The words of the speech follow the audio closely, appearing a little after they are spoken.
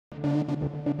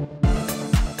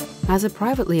As a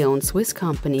privately owned Swiss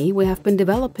company, we have been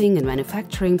developing and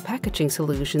manufacturing packaging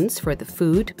solutions for the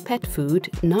food, pet food,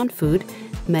 non-food,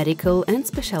 medical and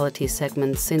specialty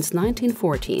segments since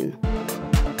 1914.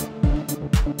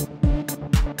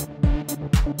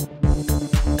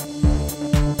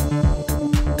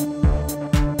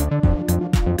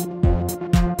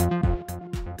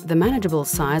 The manageable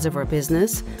size of our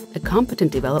business, a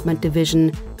competent development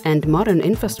division, and modern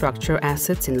infrastructure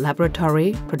assets in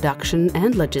laboratory, production,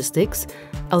 and logistics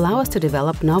allow us to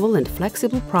develop novel and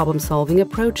flexible problem-solving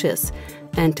approaches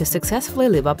and to successfully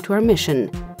live up to our mission: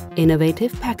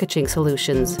 innovative packaging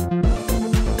solutions.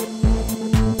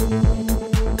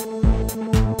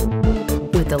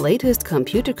 With the latest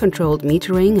computer-controlled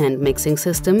metering and mixing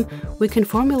system, we can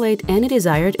formulate any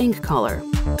desired ink color.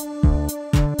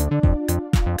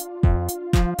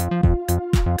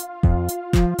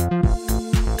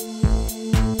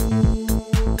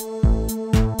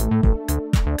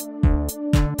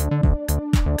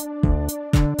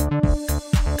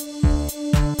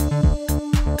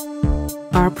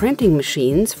 Our printing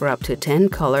machines for up to 10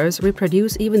 colors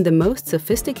reproduce even the most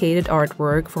sophisticated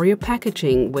artwork for your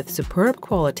packaging with superb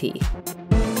quality.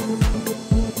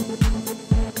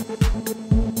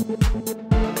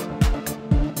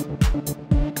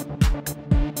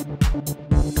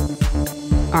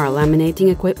 Our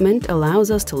laminating equipment allows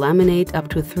us to laminate up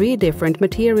to 3 different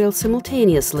materials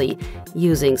simultaneously,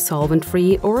 using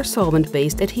solvent-free or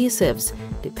solvent-based adhesives,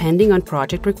 depending on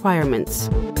project requirements.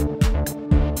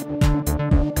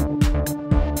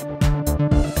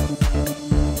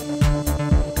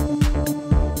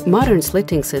 Modern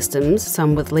slitting systems,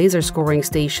 some with laser scoring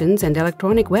stations and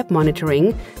electronic web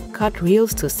monitoring, cut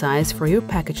reels to size for your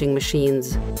packaging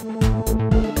machines.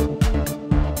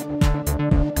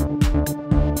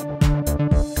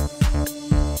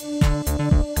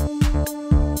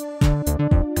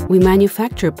 We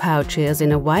manufacture pouches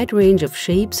in a wide range of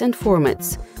shapes and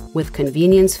formats, with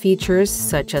convenience features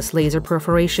such as laser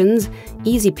perforations,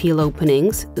 easy peel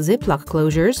openings, ziplock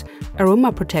closures,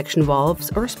 aroma protection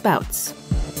valves or spouts.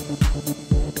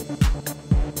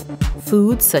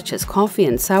 Foods such as coffee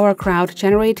and sauerkraut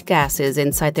generate gases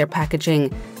inside their packaging.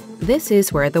 This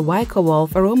is where the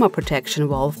Wipf aroma protection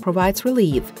valve provides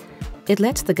relief. It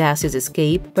lets the gases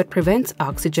escape but prevents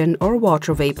oxygen or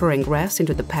water vapor ingress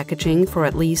into the packaging for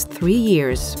at least 3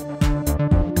 years.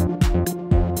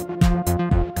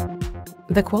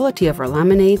 The quality of our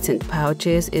laminates and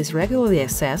pouches is regularly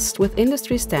assessed with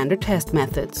industry standard test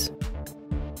methods.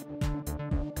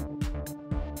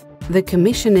 The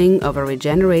commissioning of a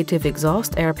regenerative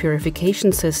exhaust air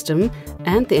purification system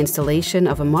and the installation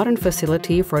of a modern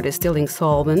facility for distilling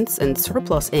solvents and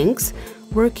surplus inks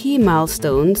were key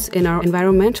milestones in our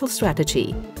environmental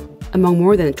strategy. Among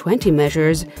more than 20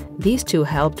 measures, these two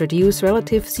helped reduce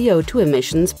relative CO2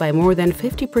 emissions by more than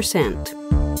 50%.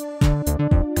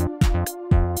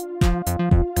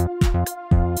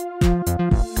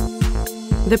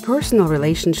 The personal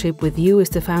relationship with you is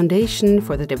the foundation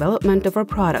for the development of our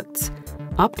products.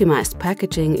 Optimized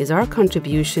packaging is our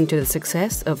contribution to the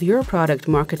success of your product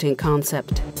marketing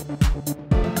concept.